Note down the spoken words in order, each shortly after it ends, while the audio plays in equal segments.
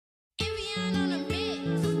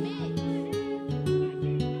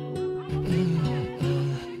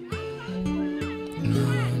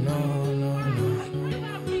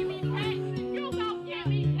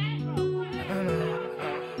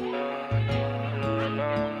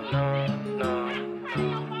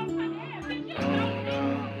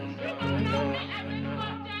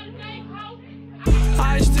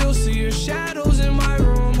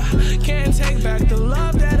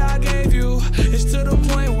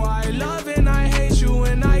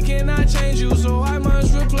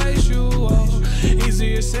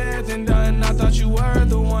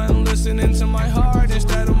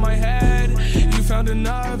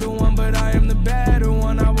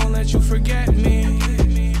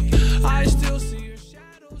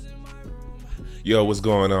Yo, what's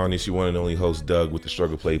going on? It's your one and only host, Doug, with the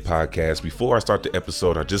Struggle Play Podcast. Before I start the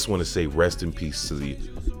episode, I just want to say rest in peace to the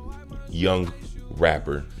young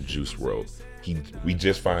rapper Juice WRLD. We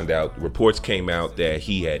just found out, reports came out that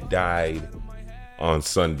he had died on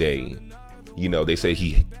Sunday. You know, they say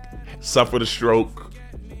he suffered a stroke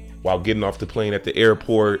while getting off the plane at the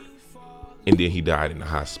airport, and then he died in the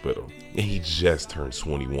hospital. And he just turned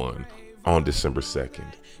 21 on December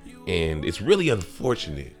 2nd. And it's really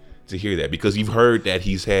unfortunate to hear that, because you've heard that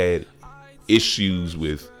he's had issues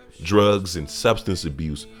with drugs and substance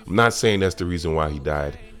abuse. I'm not saying that's the reason why he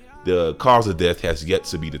died. The cause of death has yet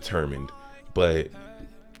to be determined, but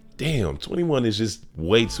damn, 21 is just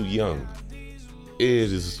way too young. It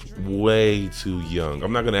is way too young.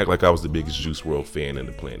 I'm not gonna act like I was the biggest Juice WRLD fan on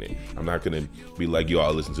the planet. I'm not gonna be like, yo,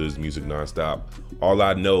 I listen to his music nonstop. All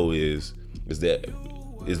I know is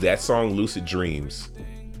that song Lucid Dreams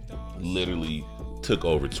literally took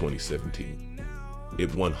over 2017.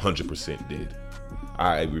 It 100% did.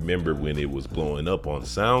 I remember when it was blowing up on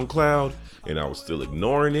SoundCloud and I was still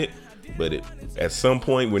ignoring it, but at some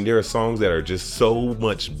point when there are songs that are just so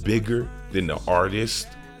much bigger than the artist,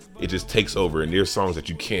 it just takes over, and there's songs that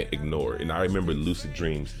you can't ignore. And I remember Lucid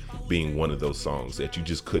Dreams being one of those songs that you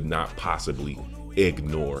just could not possibly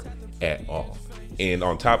ignore at all. And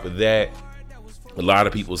on top of that, a lot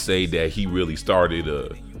of people say that he really started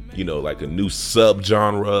a new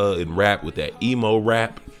sub-genre in rap with that emo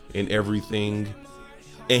rap and everything.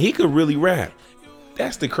 And he could really rap.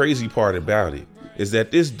 That's the crazy part about it, is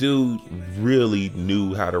that this dude really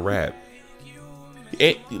knew how to rap.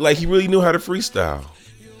 And, he really knew how to freestyle.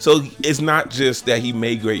 So it's not just that he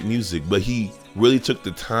made great music, but he really took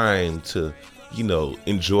the time to,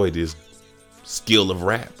 enjoy this skill of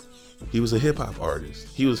rap. He was a hip hop artist.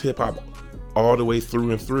 He was hip hop all the way through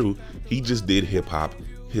and through. He just did hip hop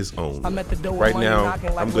his own. Right now,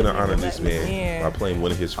 I'm gonna honor this man by playing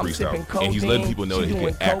one of his freestyles, and he's letting people know that he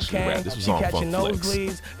can actually rap. This was on Funk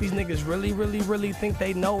Flex. These niggas really think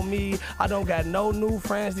they know me. I don't got no new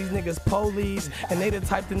friends. These niggas police, and they the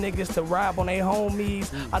type of niggas to rap on their homies.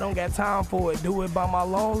 I don't got time for it. Do it by my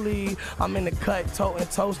lonely. I'm in the cut, toting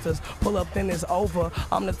toasters. Pull up, then it's over.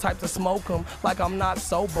 I'm the type to smoke them like I'm not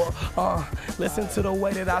sober. Listen to the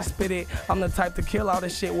way that I spit it. I'm the type to kill all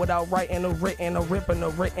this shit without writing a written, a ripping, a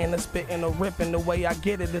written, a spitting, a ripping. The way I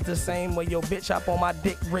get it is the same way your bitch hop on my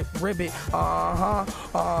dick, rip ribbit. I'm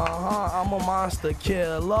a monster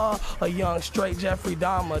killer, a young straight Jeffrey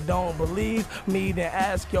Dahmer. Don't believe me, then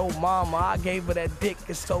ask your mama. I gave her that dick,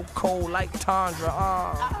 it's so cold like Tundra.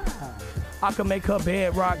 I can make her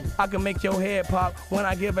bed rock, I can make your head pop. When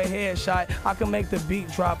I give a headshot, I can make the beat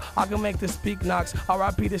drop. I can make the speak knocks,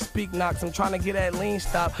 R.I.P. the speak knocks. I'm trying to get that lean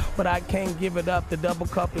stop, but I can't give it up. The double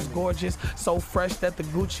cup is gorgeous, so fresh that the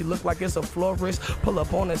Gucci look like it's a florist. Pull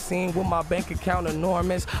up on the scene with my bank account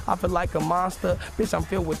enormous. I feel like a monster, bitch, I'm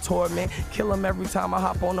filled with torment. Kill him every time I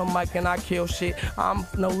hop on the mic and I kill shit. I'm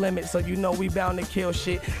no limit, so you know we bound to kill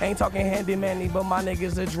shit. Ain't talking handy-manny, but my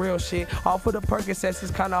niggas a drill shit. Off of the Percocets, it's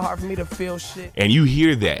kinda hard for me to feel shit. And you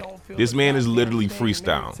hear that. This man is literally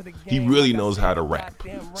freestyling. He really knows how to rap.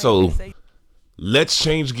 So let's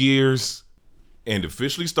change gears and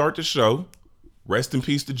officially start the show. Rest in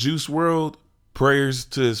peace to Juice WRLD. Prayers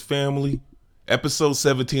to his family. Episode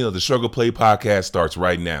 17 of the Struggle Play Podcast starts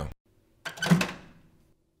right now.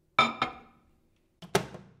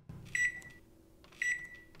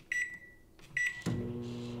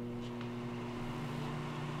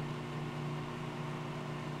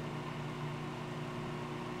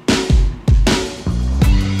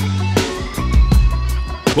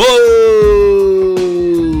 Whoa!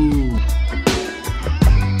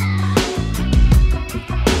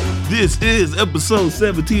 This is episode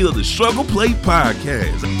 17 of the Struggle Play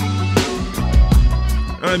Podcast.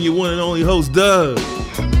 I'm your one and only host, Doug.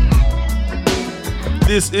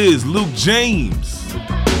 This is Luke James.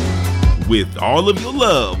 With all of your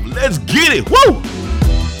love, let's get it! Woo!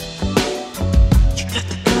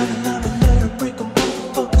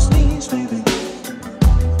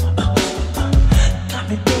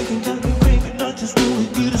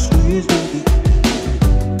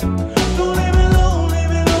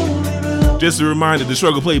 Just a reminder, the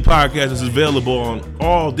Struggle Play Podcast is available on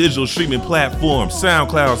all digital streaming platforms: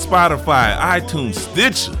 SoundCloud, Spotify, iTunes,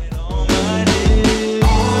 Stitcher.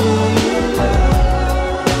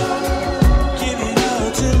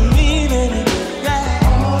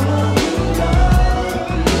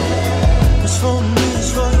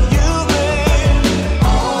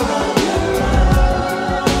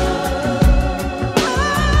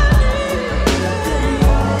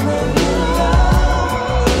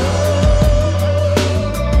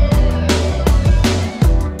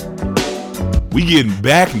 We getting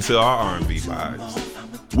back into our R&B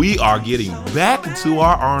vibes. We are getting back into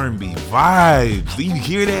our R&B vibes. Do you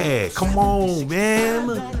hear that? Come on,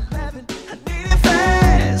 man.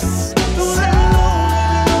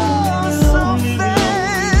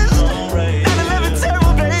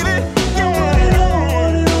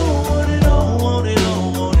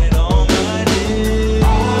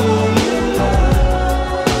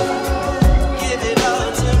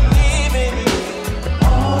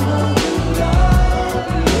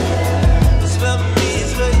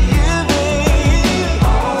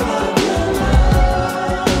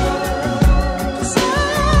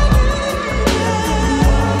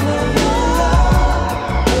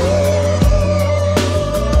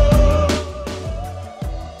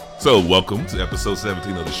 So welcome to episode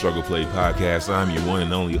 17 of the Struggle Play Podcast. I'm your one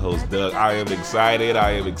and only host, Doug. I am excited.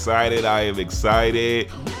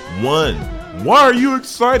 One, why are you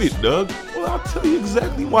excited, Doug? Well, I'll tell you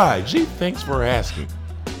exactly why. Gee, thanks for asking.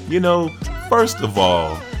 You know, first of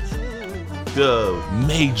all, the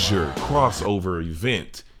major crossover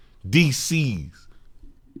event, DC's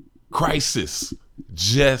Crisis,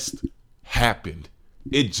 just happened.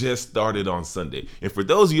 It just started on Sunday. And for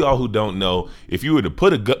those of y'all who don't know, if you were to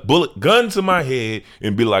put a gun to my head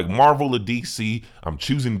and be like Marvel or DC, I'm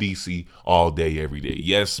choosing DC all day, every day.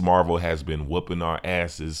 Yes, Marvel has been whooping our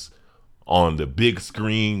asses on the big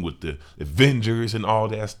screen with the Avengers and all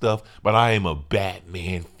that stuff, but I am a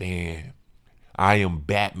Batman fan. I am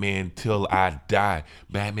Batman till I die.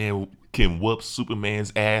 Batman can whoop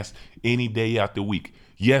Superman's ass any day out the week.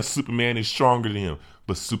 Yes, Superman is stronger than him,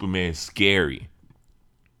 but Superman's scary.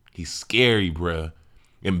 He's scary, bruh.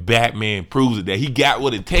 And Batman proves it that he got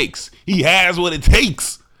what it takes. He has what it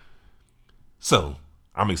takes. So,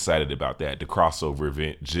 I'm excited about that. The crossover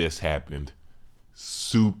event just happened.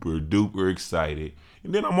 Super duper excited.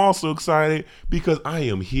 And then I'm also excited because I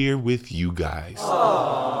am here with you guys.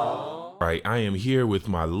 Aww. Right, I am here with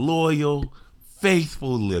my loyal,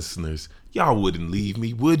 faithful listeners. Y'all wouldn't leave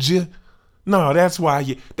me, would you? No, that's why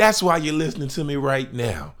you're listening to me right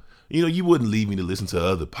now. You know, you wouldn't leave me to listen to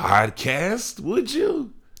other podcasts, would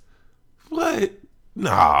you? What?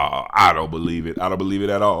 No, I don't believe it. I don't believe it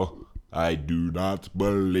at all. I do not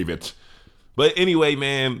believe it. But anyway,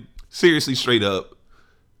 man, seriously, straight up,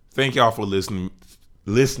 thank y'all for listening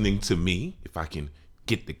to me. If I can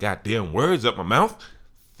get the goddamn words up my mouth,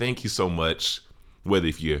 thank you so much. Whether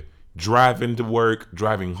if you're driving to work,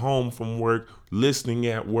 driving home from work, listening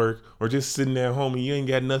at work, or just sitting at home and you ain't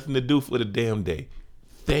got nothing to do for the damn day.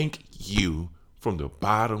 Thank you from the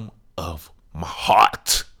bottom of my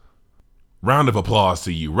heart. Round of applause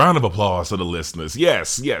to you. Round of applause to the listeners.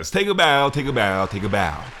 Yes. Take a bow.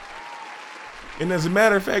 And as a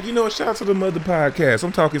matter of fact, you know, shout out to the mother podcast.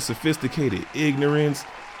 I'm talking Sophisticated Ignorance,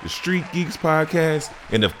 the Street Geeks podcast,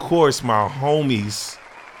 and of course my homies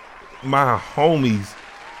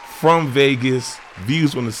from Vegas,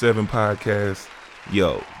 Views on the 7 podcast.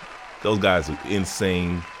 Yo, those guys are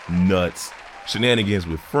insane, nuts. Shenanigans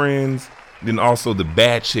with Friends, then also the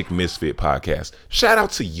Bad Chick Misfit podcast. Shout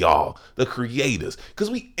out to y'all, the creators,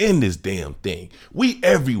 because we in this damn thing. We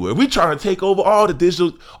everywhere. We trying to take over all your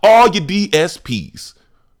DSPs.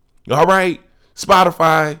 All right?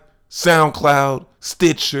 Spotify, SoundCloud,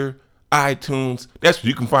 Stitcher, iTunes. That's where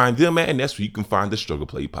you can find them at, and that's where you can find the Struggle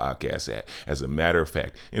Play podcast at, as a matter of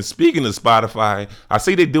fact. And speaking of Spotify, I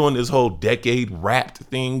see they're doing this whole decade wrapped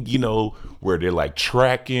thing, you know, where they're like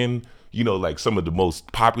tracking, you know, like some of the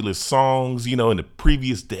most popular songs, you know, in the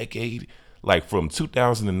previous decade, like from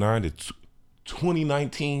 2009 to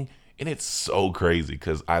 2019. And it's so crazy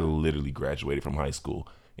because I literally graduated from high school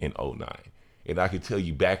in 2009. And I can tell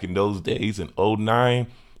you back in those days in 2009,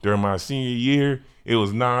 during my senior year, it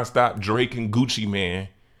was nonstop Drake and Gucci Mane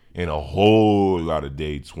and a whole lot of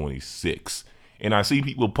Day 26. And I see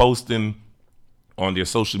people posting on their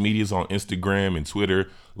social medias, on Instagram and Twitter,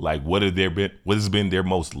 like what has been their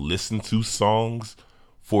most listened to songs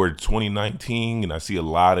for 2019. And I see a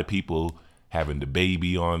lot of people having The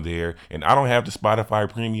Baby on there. And I don't have the Spotify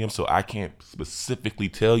Premium, so I can't specifically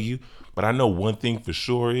tell you. But I know one thing for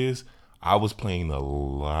sure is I was playing a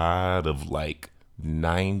lot of like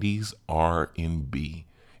 90s R&B.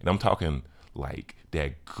 And I'm talking like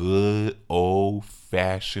that good old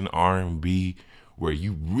fashioned R&B where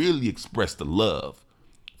you really express the love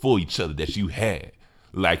for each other that you had.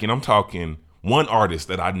 Like, and I'm talking one artist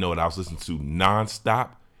that I know that I was listening to nonstop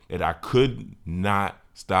that I could not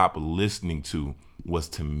stop listening to was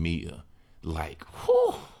Tamia. Like,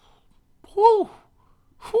 whoo.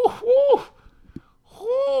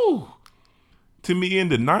 Tamia in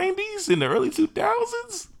the 90s, in the early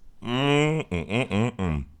 2000s.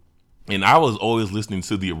 And I was always listening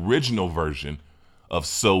to the original version of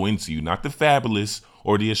So Into You. Not the Fabulous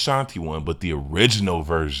or the Ashanti one, but the original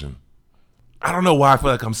version. I don't know why I feel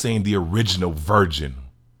like I'm saying the original virgin.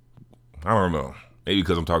 I don't know. Maybe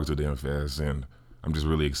because I'm talking too damn fast and I'm just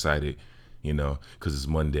really excited, because it's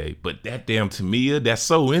Monday. But that damn Tamia, that's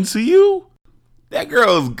So Into You. That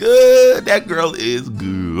girl is good. That girl is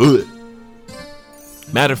good.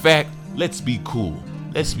 Matter of fact, let's be cool.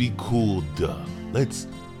 Let's be cool, duh. Let's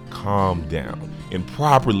calm down and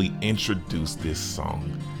properly introduce this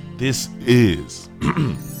song. This is,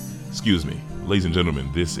 excuse me, ladies and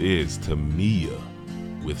gentlemen, this is Tamia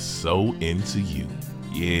with So Into You.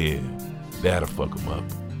 Yeah, that'll fuck him up.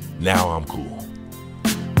 Now I'm cool.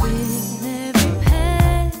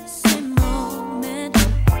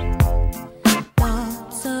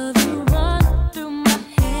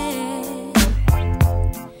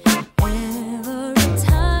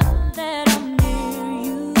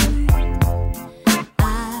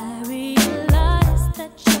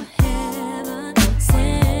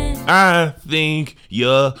 I think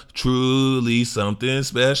you're truly something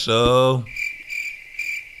special.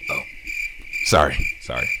 Oh, sorry.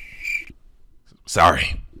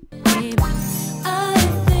 I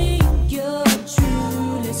think you're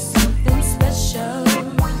truly something special.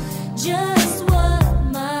 Just what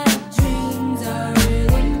my dreams are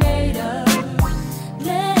really made of.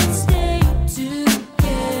 Let's stay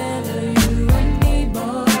together, you and me,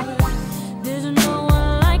 boy. There's no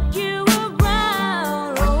one like you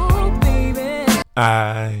around, oh baby.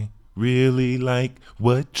 I really like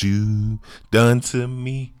what you done to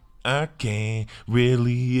me. I can't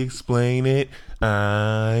really explain it.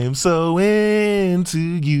 I'm so into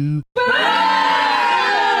you.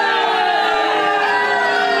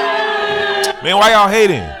 Man, why y'all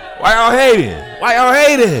hating?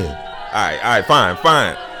 Alright, fine.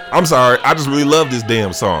 I'm sorry. I just really love this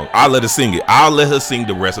damn song. I'll let her sing it. I'll let her sing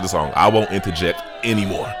the rest of the song. I won't interject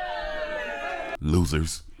anymore.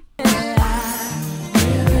 Losers.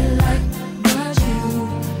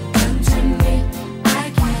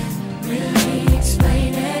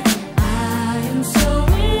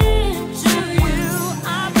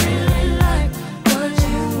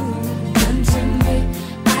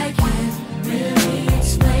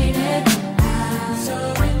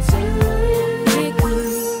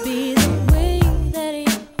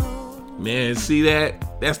 Man, see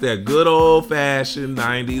that? That's that good old-fashioned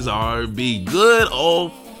 90s R&B. Good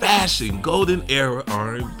old-fashioned golden era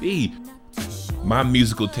R&B. My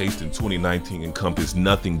musical taste in 2019 encompassed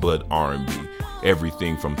nothing but R&B.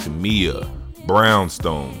 Everything from Tamia,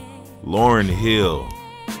 Brownstone, Lauryn Hill,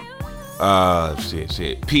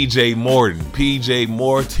 PJ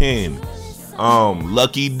Morton,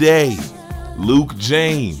 Lucky Day, Luke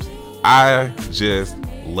James. I just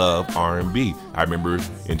love R&B. I remember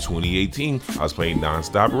in 2018, I was playing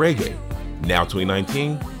nonstop reggae. Now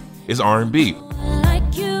 2019 is R&B.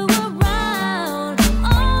 Like you around,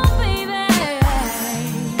 oh baby.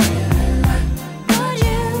 What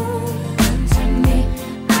you done to me,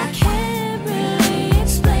 I can't really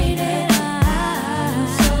explain it. I'm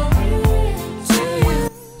so into you.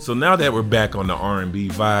 So now that we're back on the R&B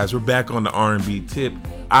vibes, we're back on the R&B tip,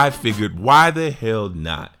 I figured why the hell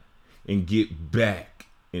not and get back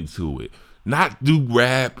into it. Not do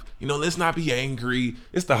rap, let's not be angry.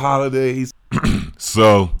 It's the holidays.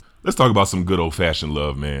 So let's talk about some good old-fashioned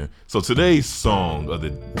love, man. So today's song of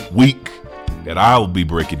the week that I will be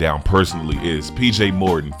breaking down personally is PJ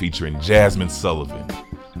Morton featuring Jasmine Sullivan.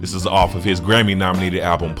 This is off of his Grammy-nominated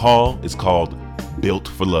album Paul. It's called Built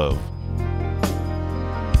for Love.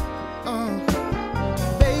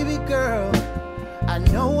 Baby girl, I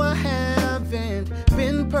know I haven't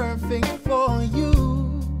been perfect for you,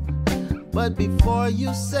 but before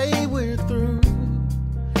you say we're through,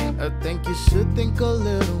 I think you should think a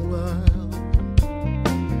little while.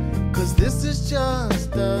 Cause this is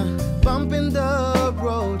just a bump in the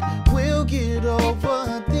road. We'll get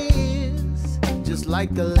over this, just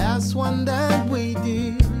like the last one that we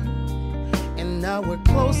did. And now we're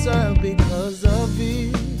closer because of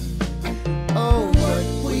it. Oh, what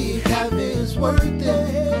we have is worth it,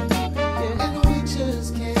 and we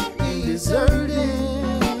just can't be deserted.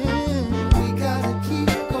 We gotta keep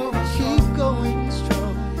going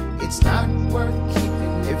strong. It's not worth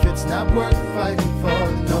keeping if it's not worth fighting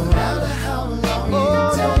for. No matter how long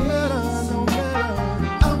it takes, no matter,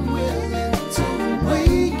 I'm willing to wait.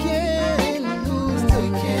 We can't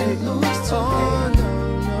lose time.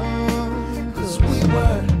 Cause we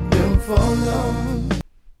were built for love.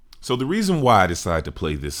 So the reason why I decided to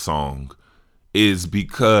play this song is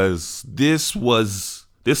because this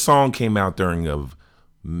song came out during a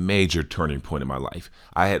major turning point in my life.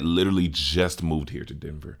 I had literally just moved here to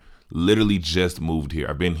Denver. literally just moved here.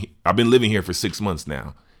 I've been living here for 6 months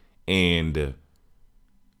now, and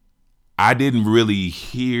I didn't really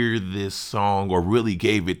hear this song or really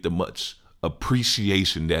gave it the much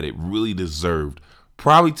appreciation that it really deserved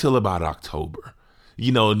probably till about October.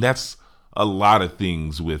 And that's a lot of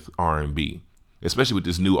things with R&B, especially with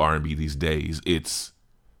this new R&B these days.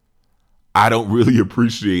 I don't really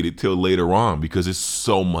appreciate it till later on because it's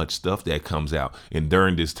so much stuff that comes out. And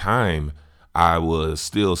during this time, I was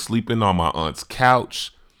still sleeping on my aunt's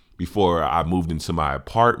couch before I moved into my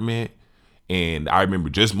apartment. And I remember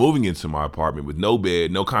just moving into my apartment with no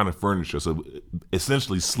bed, no kind of furniture. So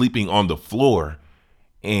essentially sleeping on the floor.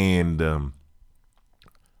 And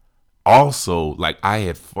also, like, I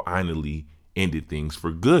had finally ended things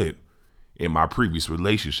for good in my previous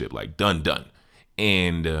relationship, like done.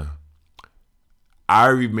 And I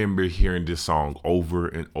remember hearing this song over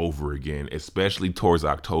and over again, especially towards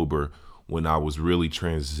October when I was really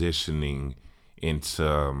transitioning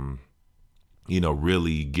into,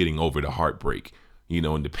 really getting over the heartbreak,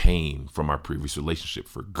 and the pain from my previous relationship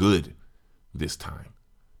for good this time,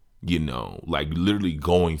 like literally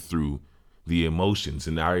going through the emotions.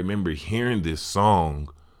 And I remember hearing this song,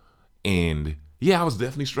 and I was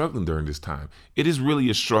definitely struggling during this time. It is really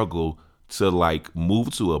a struggle to like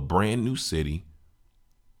move to a brand new city,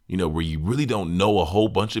 where you really don't know a whole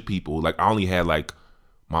bunch of people. Like I only had like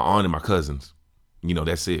my aunt and my cousins,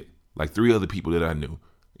 that's it. Like 3 other people that I knew,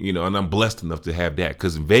 and I'm blessed enough to have that.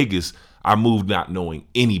 Because in Vegas, I moved not knowing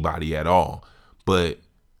anybody at all. But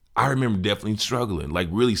I remember definitely struggling, like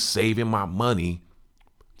really saving my money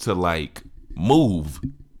to like move.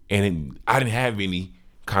 And I didn't have any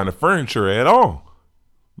kind of furniture at all,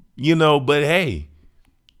 but hey.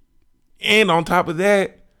 And on top of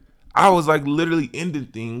that, I was like literally ending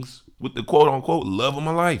things with the quote unquote love of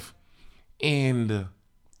my life. And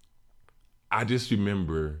I just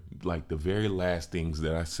remember like the very last things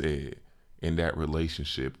that I said in that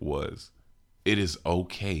relationship was, it is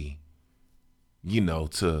okay,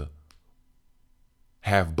 to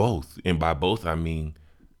have both. And by both, I mean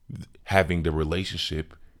having the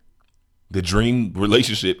relationship, the dream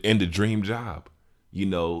relationship and the dream job,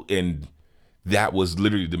 and that was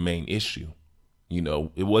literally the main issue.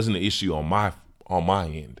 It wasn't an issue on my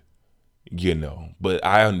end, but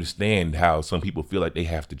I understand how some people feel like they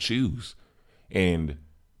have to choose. And,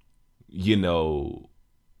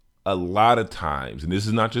 a lot of times, and this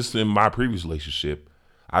is not just in my previous relationship,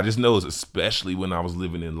 I just know, especially when I was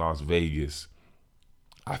living in Las Vegas,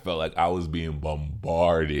 I felt like I was being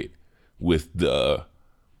bombarded with the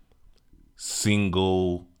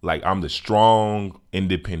single, like I'm the strong,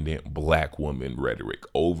 independent black woman rhetoric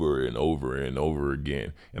over and over and over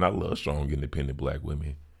again. And I love strong, independent black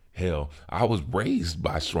women. Hell, I was raised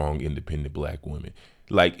by strong, independent black women.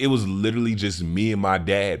 Like it was literally just me and my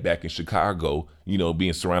dad back in Chicago,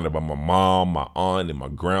 being surrounded by my mom, my aunt, and my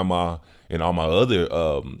grandma, and all my other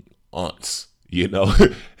aunts. Hell,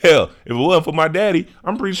 if it wasn't for my daddy,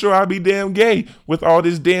 I'm pretty sure I'd be damn gay with all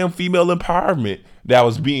this damn female empowerment that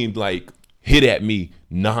was being like hit at me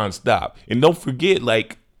nonstop. And don't forget,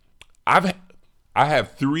 like I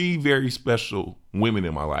have 3 very special women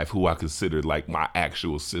in my life who I consider like my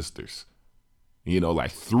actual sisters.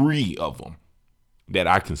 Like 3 of them that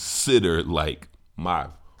I consider like my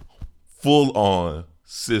full on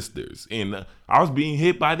sisters. And I was being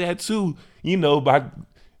hit by that too, by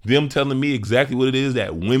them telling me exactly what it is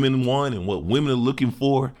that women want and what women are looking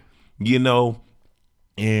for,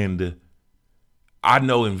 and I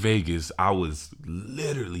know in Vegas, I was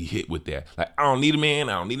literally hit with that. Like, I don't need a man.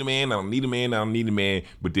 I don't need a man. I don't need a man. I don't need a man.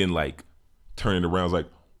 But then like turning around, I was like,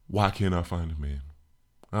 why can't I find a man?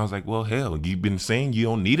 I was like, well, hell, you've been saying you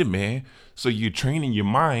don't need a man. So you're training your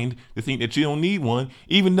mind to think that you don't need one,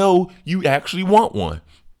 even though you actually want one,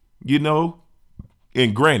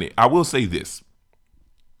 And granted, I will say this.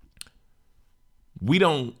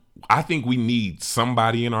 I think we need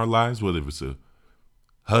somebody in our lives, whether it's a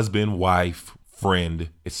husband, wife,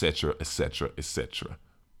 friend, etc., etc., etc.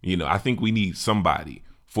 I think we need somebody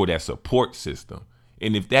for that support system.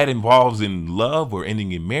 And if that involves in love or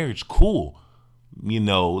ending in marriage, cool.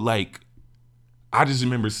 Like I just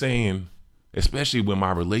remember saying, especially when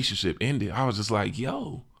my relationship ended, I was just like,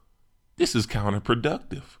 yo, this is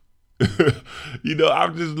counterproductive. I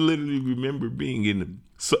just literally remember being in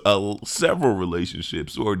several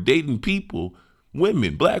relationships or dating people,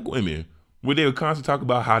 women, black women, where they would constantly talk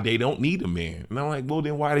about how they don't need a man. And I'm like, well,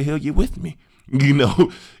 then why the hell you with me?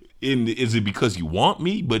 And is it because you want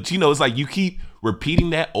me? But, it's like you keep repeating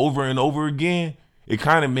that over and over again. It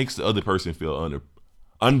kind of makes the other person feel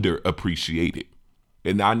underappreciated.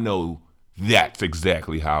 And I know that's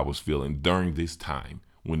exactly how I was feeling during this time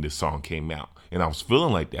when this song came out. And I was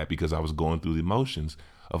feeling like that because I was going through the emotions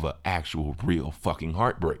of an actual real fucking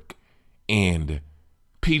heartbreak. And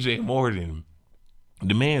PJ Morton,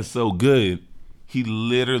 the man's so good, he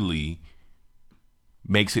literally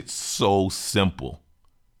makes it so simple.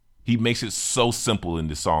 He makes it so simple in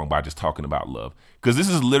this song by just talking about love. Because this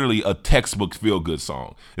is literally a textbook feel-good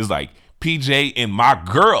song. It's like PJ and my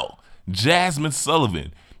girl, Jasmine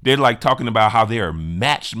Sullivan, they're like talking about how they are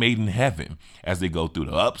match made in heaven as they go through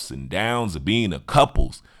the ups and downs of being a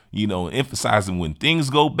couples, you know, emphasizing when things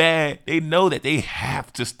go bad, they know that they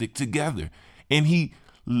have to stick together. And he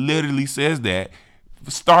literally says that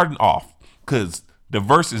starting off, because the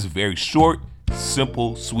verse is very short,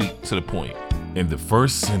 simple, sweet, to the point. In the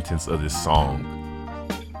first sentence of this song,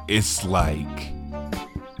 it's like,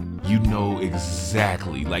 you know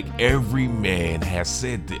exactly, like every man has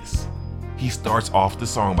said this. He starts off the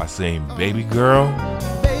song by saying, baby girl,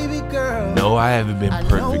 no, I haven't been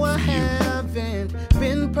perfect for you. Haven't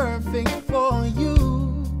been perfect for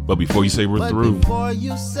you. But before you say we're through, Before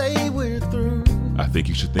you say we're through, I think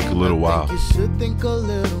you should think a little while. you should think a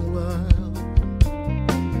little while.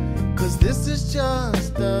 Cause this is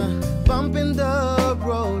just a bump in the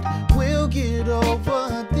road. We'll get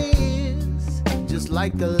over this, just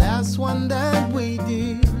like the last one that we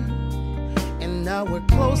did. And now we're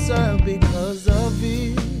closer because of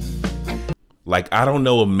it. Like, I don't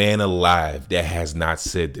know a man alive that has not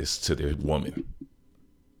said this to their woman.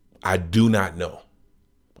 I do not know.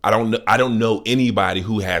 I don't know anybody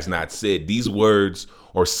who has not said these words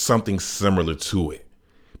or something similar to it.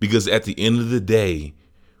 Because at the end of the day,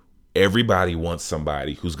 everybody wants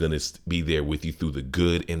somebody who's going to be there with you through the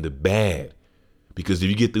good and the bad. Because if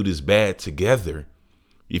you get through this bad together,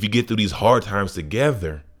 if you get through these hard times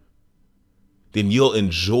together, then you'll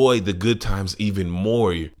enjoy the good times even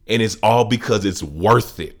more. And it's all because it's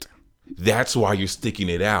worth it. That's why you're sticking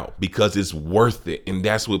it out, because it's worth it. And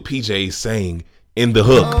that's what PJ is saying in the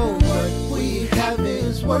hook. Oh, what we have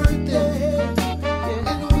is worth it.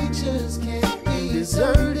 And we just can't be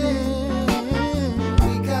deserted.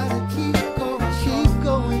 We gotta keep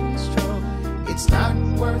going strong. It's not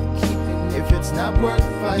worth keeping if it's not worth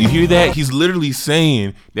fighting. You hear that? He's literally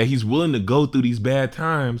saying that he's willing to go through these bad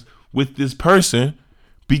times with this person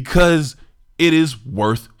because it is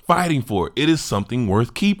worth fighting for. It is something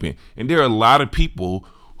worth keeping. And there are a lot of people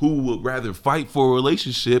who would rather fight for a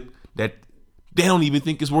relationship that they don't even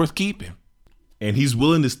think is worth keeping. And he's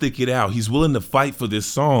willing to stick it out. He's willing to fight for this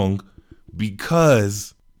song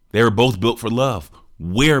because they were both built for love.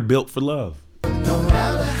 We're built for love. No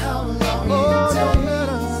matter how long it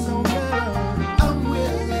takes, no matter, I'm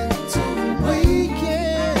willing to wake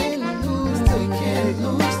and lose, take and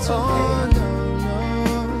lose time.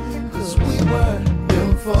 Cause we were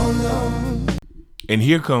built for love. And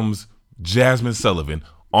here comes Jasmine Sullivan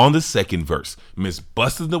on the second verse. Miss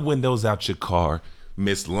busting the windows out your car,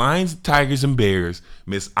 Miss lions, tigers, and bears,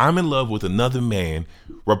 Miss I'm in love with another man,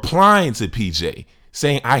 replying to PJ,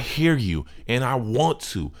 saying I hear you and I want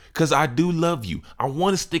to, cause I do love you. I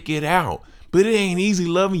want to stick it out, but it ain't easy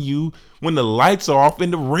loving you when the lights are off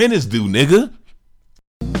and the rent is due, nigga.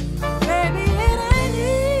 Baby, it ain't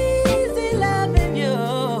easy loving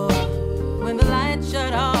you when the lights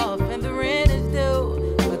shut off and the rent is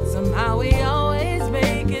due. But somehow we always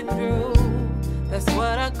make it through. That's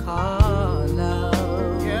what I call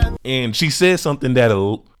love. Yeah. And she said something that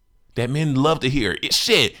men love to hear.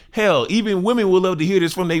 Shit, hell, even women will love to hear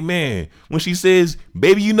this from their man. When she says,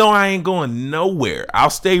 baby, you know I ain't going nowhere. I'll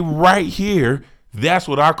stay right here. That's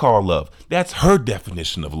what I call love. That's her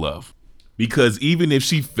definition of love. Because even if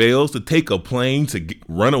she fails to take a plane to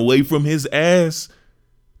run away from his ass,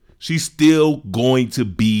 she's still going to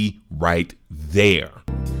be right there.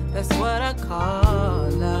 That's what I call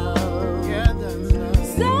love. Yeah, that's love.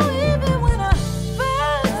 So even when I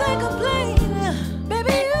first take a plane,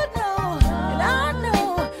 baby, you know, and I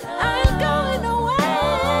know I ain't going nowhere.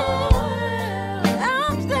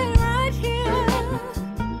 I'm staying right here.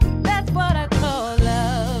 That's what I call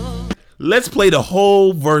love. Let's play the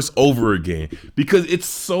whole verse over again because it's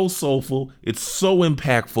so soulful. It's so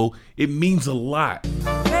impactful. It means a lot.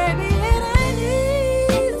 Baby, it ain't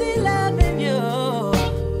easy loving you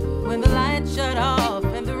when the lights shut off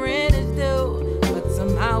and the rent is due. But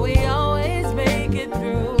somehow we always make it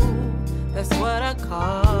through. That's what I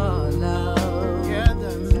call love. Yeah,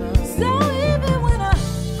 that's love. So even when I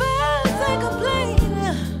first take a plane,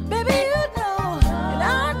 baby, you know, and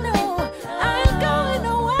I know I ain't going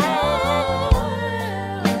nowhere.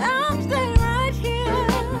 I'm staying right here.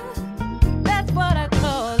 That's what I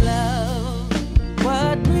call love. What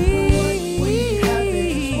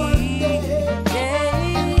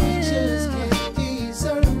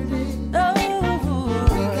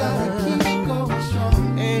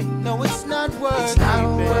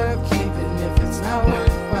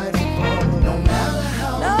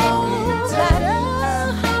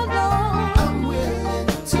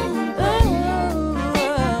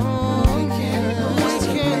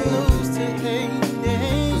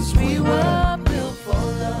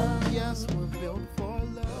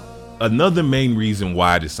another main reason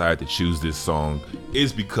why I decided to choose this song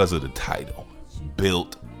is because of the title,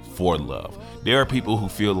 Built for Love. There are people who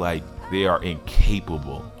feel like they are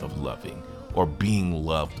incapable of loving or being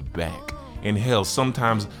loved back. And hell,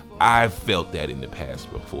 sometimes I've felt that in the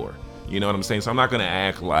past before. You know what I'm saying? So I'm not going to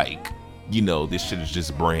act like, this shit is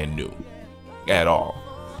just brand new at all.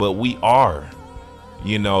 But we are.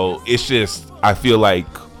 It's just, I feel like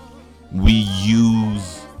we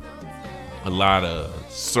use a lot of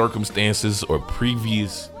circumstances or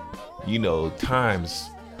previous, times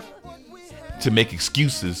to make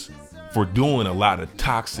excuses for doing a lot of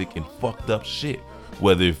toxic and fucked up shit.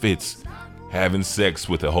 Whether if it's having sex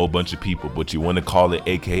with a whole bunch of people, but you want to call it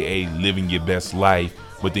AKA living your best life,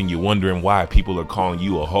 but then you're wondering why people are calling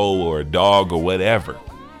you a hoe or a dog or whatever,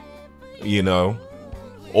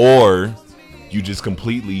 or you just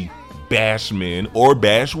completely bash men or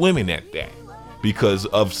bash women at that because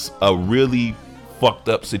of a really fucked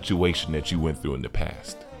up situation that you went through in the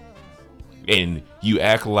past. And you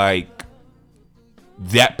act like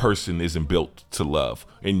that person isn't built to love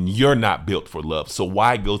and you're not built for love. So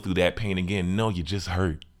why go through that pain again? No, you just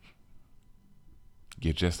hurt.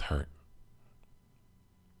 You just hurt.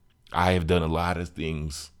 I have done a lot of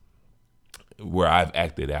things where I've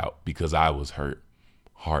acted out because I was hurt,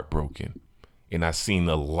 heartbroken. And I've seen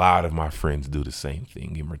a lot of my friends do the same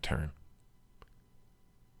thing in return.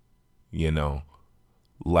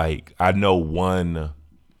 Like I know one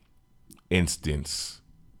instance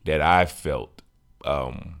that I felt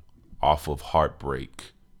off of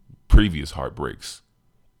heartbreak, previous heartbreaks,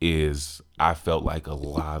 is I felt like a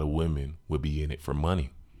lot of women would be in it for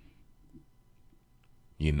money.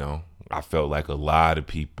 I felt like a lot of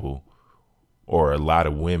people or a lot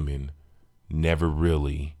of women never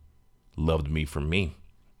really loved me for me.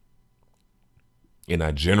 And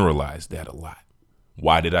I generalized that a lot.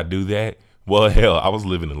 Why did I do that? Well, hell, I was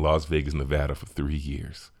living in Las Vegas, Nevada for 3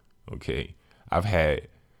 years. Okay. I've had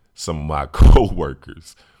some of my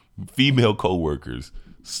coworkers, female coworkers,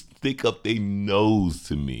 stick up their nose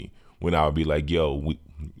to me when I would be like,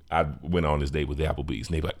 I went on this date with Applebee's.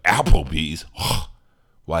 And they'd be like, Applebee's?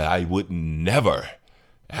 Why, I would never.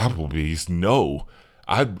 Applebee's? No.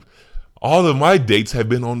 All of my dates have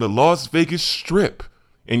been on the Las Vegas Strip.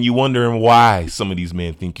 And you wondering why some of these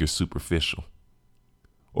men think you're superficial.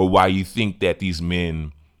 Or why you think that these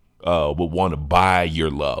men would want to buy your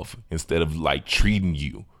love instead of like treating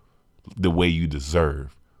you the way you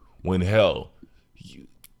deserve. When hell,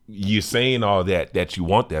 you're saying all that you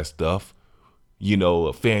want that stuff,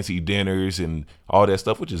 fancy dinners and all that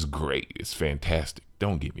stuff, which is great. It's fantastic.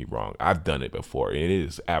 Don't get me wrong. I've done it before and it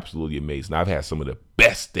is absolutely amazing. I've had some of the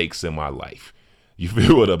best steaks in my life. You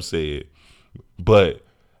feel what I'm saying? But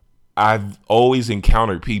I've always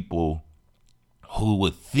encountered people who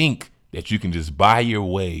would think that you can just buy your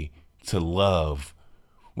way to love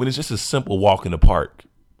when it's just a simple walk in the park.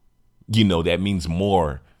 That means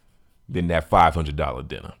more than that $500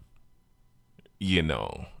 dinner.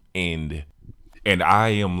 And I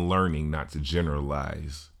am learning not to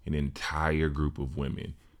generalize an entire group of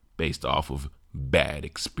women based off of bad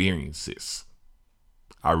experiences.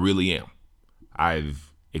 I really am.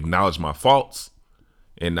 I've acknowledged my faults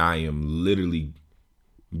and I am literally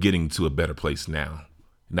getting to a better place now.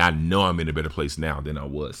 And I know I'm in a better place now than I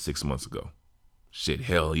was 6 months ago. Shit,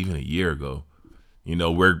 hell, even a year ago.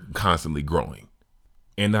 We're constantly growing.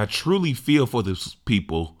 And I truly feel for those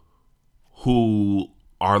people who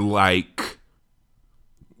are like,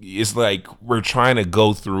 it's like we're trying to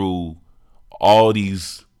go through all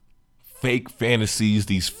these fake fantasies,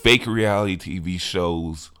 these fake reality TV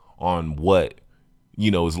shows on what,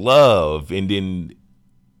 is love. And then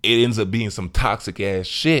it ends up being some toxic ass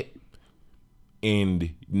shit.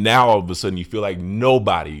 And now all of a sudden you feel like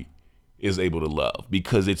nobody is able to love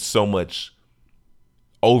because it's so much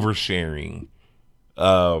oversharing,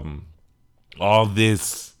 all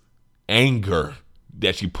this anger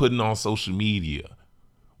that you're putting on social media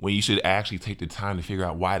when you should actually take the time to figure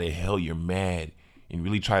out why the hell you're mad and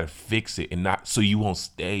really try to fix it, and not so you won't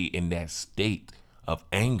stay in that state of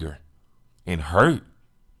anger and hurt,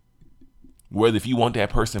 whether if you want that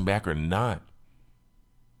person back or not.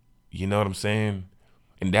 You know what I'm saying?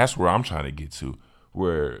 And that's where I'm trying to get to,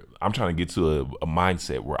 where I'm trying to get to a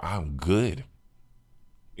mindset where I'm good.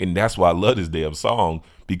 And that's why I love this damn song,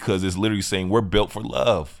 because it's literally saying we're built for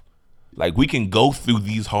love. Like, we can go through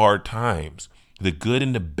these hard times, the good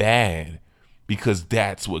and the bad, because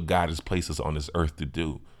that's what God has placed us on this earth to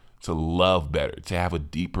do, to love better, to have a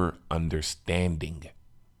deeper understanding.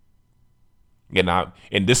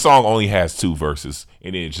 And this song only has 2 verses,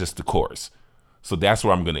 and it's just the chorus. So that's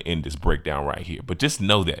where I'm going to end this breakdown right here. But just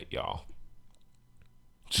know that, y'all.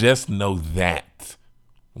 just know that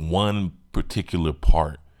one particular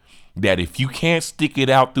part, that if you can't stick it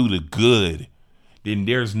out through the good, then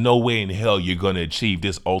there's no way in hell you're going to achieve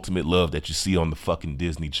this ultimate love that you see on the fucking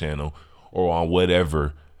Disney Channel or on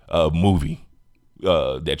whatever movie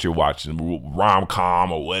that you're watching,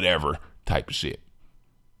 rom-com or whatever type of shit.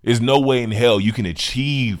 There's no way in hell you can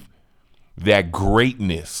achieve that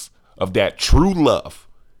greatness of that true love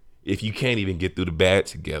if you can't even get through the bad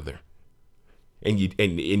together. And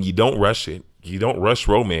you don't rush it. You don't rush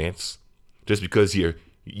romance just because you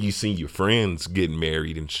seen your friends getting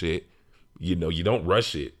married and shit. You know, you don't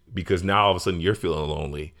rush it because now all of a sudden you're feeling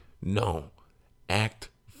lonely. No, act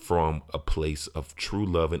from a place of true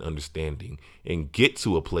love and understanding, and get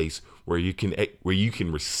to a place where you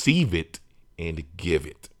can receive it and give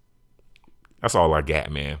it. That's all I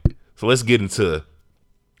got, man. So let's get into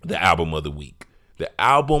the album of the week. The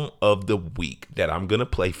album of the week that I'm gonna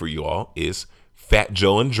play for you all is Fat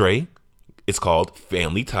Joe and Dre. It's called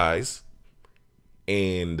Family Ties,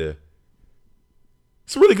 and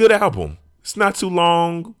it's a really good album. It's not too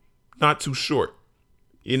long, not too short.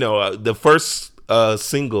 You know, the first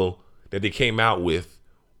single that they came out with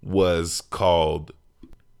was called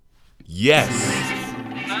Yes.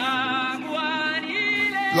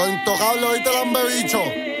 Lo intocable, ahorita lo han bebicho.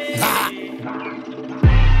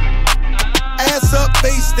 Ass up,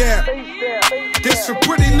 face down. This for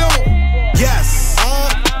pretty new. Yes.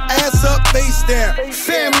 Ass up, face down.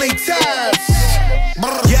 Family ties.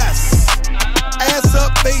 Yes. Ass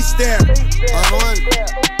up, face down.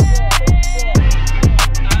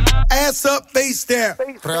 Ass up, face down.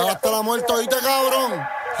 Regalaste la muerte, oíste, cabrón.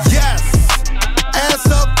 Yes. Ass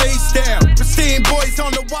up, face down. Pristine boys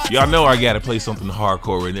on the watch. Y'all know I gotta play something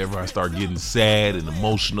hardcore whenever I start getting sad and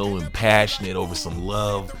emotional and passionate over some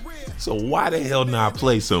love. So why the hell not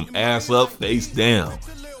play some Ass Up, Face Down?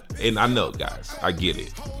 And I know, guys, I get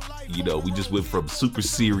it. You know, we just went from super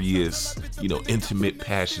serious, you know, intimate,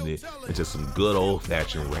 passionate, into some good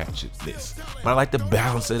old-fashioned ratchetness. But I like to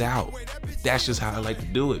balance it out. That's just how I like to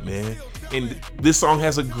do it, man. And this song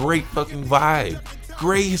has a great fucking vibe.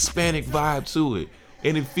 Great Hispanic vibe to it.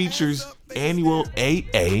 And it features Annual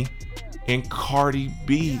AA and Cardi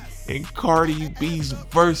B. And Cardi B's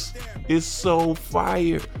verse is so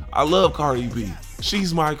fire. I love Cardi B.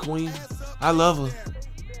 She's my queen. I love her.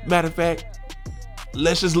 Matter of fact,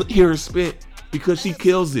 let's just hear her spit because she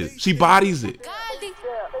kills it. She bodies it.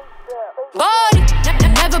 Body.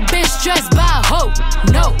 Never been stressed by a hoe.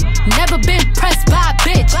 No. Never been pressed by a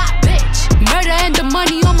bitch. Murder and the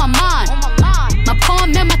money on my mind. My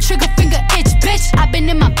palm and my trigger finger itch, bitch. I've been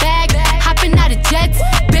in my bag, hopping out of jets,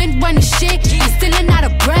 been running shit, and stealing out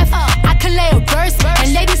of breath. I can lay a verse,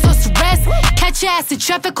 and ladies on rest. Catch your ass in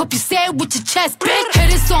traffic, hope you say it with your chest, bitch. Hit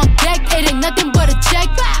this on deck, it ain't nothing but a check.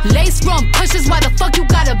 Lace run pushes, why the fuck you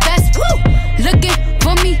got a vest? Woo! Looking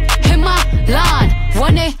for me, hit my line.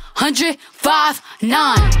 1-800-59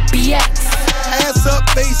 BX. Ass up,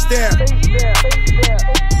 face down.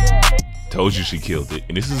 Told you she killed it.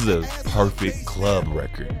 And this is a perfect club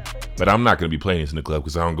record. But I'm not going to be playing this in the club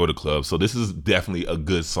because I don't go to clubs. So this is definitely a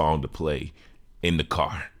good song to play in the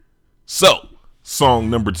car. So, song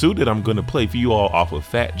number 2 that I'm going to play for you all off of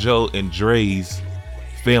Fat Joe and Dre's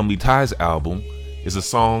Family Ties album is a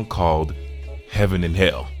song called Heaven and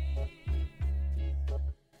Hell.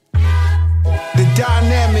 The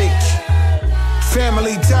dynamic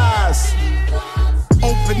Family Ties.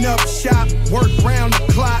 Open up shop, work round the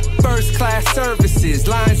clock. First class services,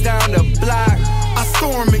 lines down the block. I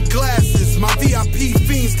storm in glasses, my VIP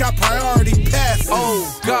fiends got priority passes.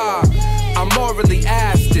 Oh God, I morally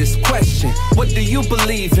asked this question. What do you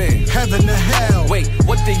believe in? Heaven or hell? Wait,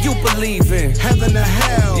 what do you believe in? Heaven or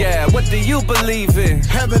hell? Yeah, what do you believe in?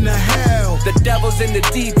 Heaven or hell? The devil's in the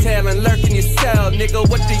detail and lurking your cell, nigga.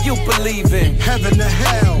 What do you believe in? Heaven or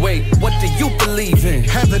hell? Wait, what do you believe in?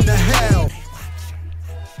 Heaven or hell?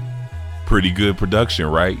 Pretty good production,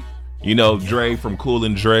 right? You know, Dre from Cool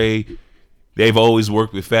and Dre, they've always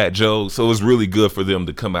worked with Fat Joe, so it's really good for them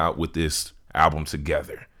to come out with this album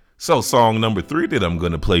together. So song number 3 that I'm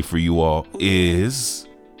gonna play for you all is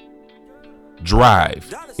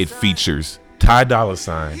Drive. It features Ty Dolla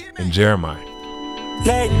 $ign and Jeremiah.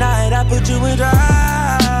 Late night, I put you in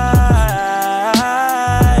drive,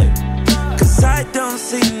 'cause I don't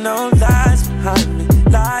see no lies behind me,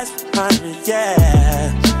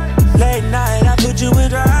 yeah. Late night, I put you in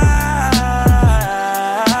drive,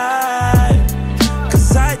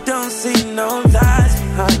 'cause I don't see no lies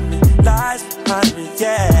behind me,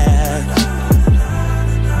 yeah.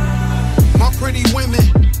 My pretty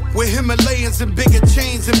women with Himalayas and bigger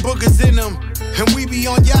chains and boogers in them. And we be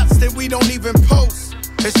on yachts that we don't even post.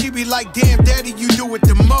 And she be like, damn, daddy, you do it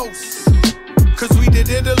the most. Cause we did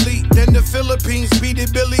Italy, then the Philippines, beat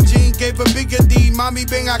it Billie Jean, gave a bigger D. Mommy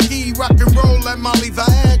bang aquí, rock and roll like Molly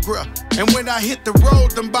Viagra. And when I hit the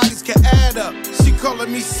road, them bodies can add up. She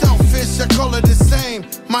calling me selfish, I call her the same.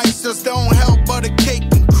 Mice just don't help but a cake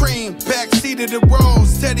and cream. Backseat of the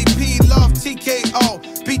Rolls, Teddy P, love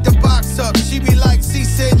TKO. Beat the box up, she be like, si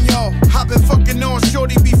senor. I been fucking on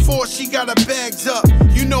shorty before she got her bags up.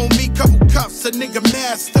 You know me, couple cuffs, a nigga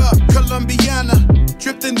masked up. Colombiana,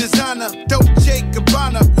 dripped in designer, Dolce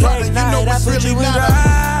Gabbana, Prada, you know it's really nada.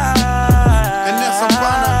 And that's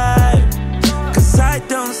Habana. Cause I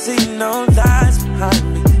don't see no lies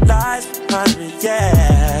behind me,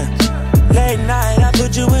 yeah. Late night, I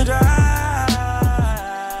put you in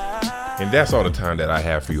And that's all the time that I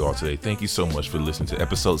have for you all today. Thank you so much for listening to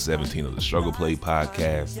episode 17 of the Struggle Play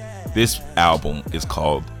podcast. This album is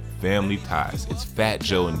called Family Ties. It's Fat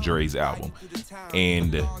Joe and Dre's album.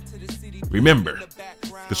 And remember,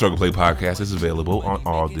 the Struggle Play podcast is available on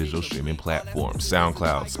all digital streaming platforms: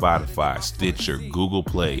 SoundCloud, Spotify, Stitcher, Google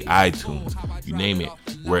Play, iTunes, you name it,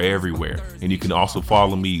 we're everywhere. And you can also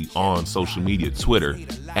follow me on social media, Twitter,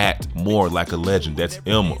 at More Like a Legend. That's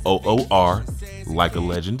MOOR, like a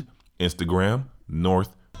legend. Instagram,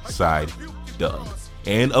 Northside Doug.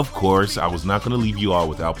 And of course, I was not going to leave you all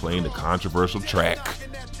without playing the controversial track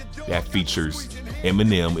that features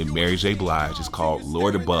Eminem and Mary J. Blige. It's called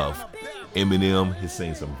Lord Above. Eminem is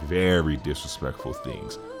saying some very disrespectful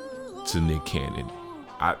things to Nick Cannon.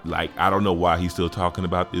 I don't know why he's still talking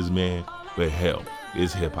about this man, but hell,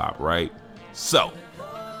 it's hip hop, right? So,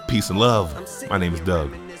 peace and love. My name is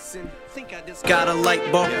Doug. Got a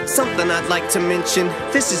light bulb, something I'd like to mention.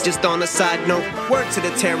 This is just on a side note. Word to the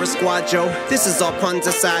Terror Squad, Joe. This is all puns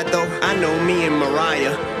aside, though. I know me and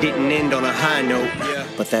Mariah didn't end on a high note.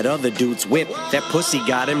 But that other dude's whip, that pussy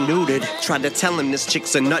got him neutered. Tried to tell him this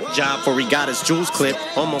chick's a nut job before he got his jewels clipped.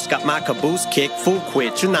 Almost got my caboose kicked. Fool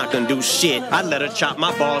quit, you're not gonna do shit. I let her chop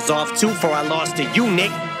my balls off too before I lost to you,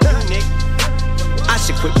 Nick. I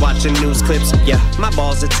should quit watching news clips, yeah, my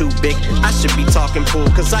balls are too big. I should be talking pool,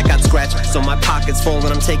 cause I got scratched, so my pocket's full and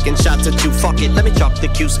I'm taking shots at you. Fuck it, let me drop the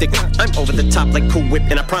cue stick. I'm over the top like Cool Whip,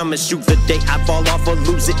 and I promise you the day I fall off or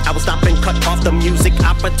lose it, I will stop and cut off the music.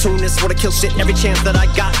 Opportunist, wanna kill shit every chance that I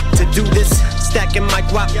got to do this. Stacking my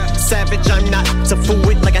guap, savage, I'm not to fool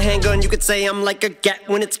it. Like a handgun, you could say I'm like a gat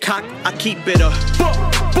when it's cocked. I keep it a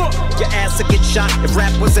your ass will get shot. If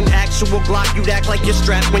rap was an actual Glock, you'd act like you're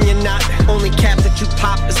strapped when you're not. Only cap that you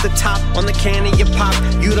pop is the top on the can of your pop.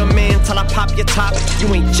 You the man till I pop your top.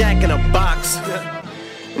 You ain't jack in a box.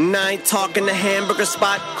 And I ain't talking the hamburger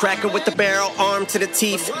spot. Cracker with the barrel, arm to the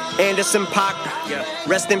teeth. Anderson Paak.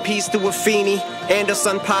 Rest in peace to Afeni.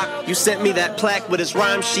 Anderson Paak. You sent me that plaque with his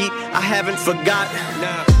rhyme sheet. I haven't forgot.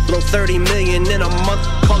 Blow 30 million in a month.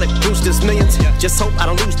 Call it Brewster's Millions. Just hope I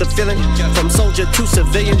don't lose the feeling. From soldier to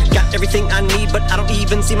civilian. Got everything I need, but I don't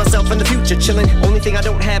even see myself in the future chilling. Only thing I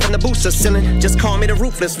don't have in the booster ceiling. Just call me the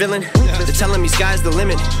ruthless villain. They're telling me sky's the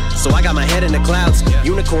limit, so I got my head in the clouds.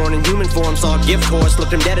 Unicorn in human form, saw a gift horse,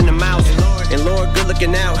 looked him dead in the mouth. And Lord, good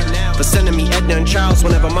looking out for sending me Edna and Charles.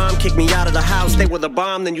 Whenever mom kicked me out of the house, they were the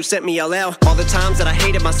bomb, then you sent me LL. All the times that I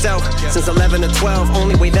hated myself, since 11 to 12,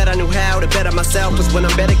 only way that I knew how to better myself was when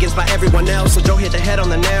I'm bet against by everyone else. So Joe hit the head on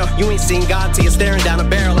the nail. You ain't seen God till you're staring down a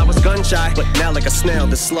barrel. I was gun shy, but now like a snail,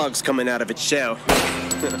 the slug's coming out of its shell.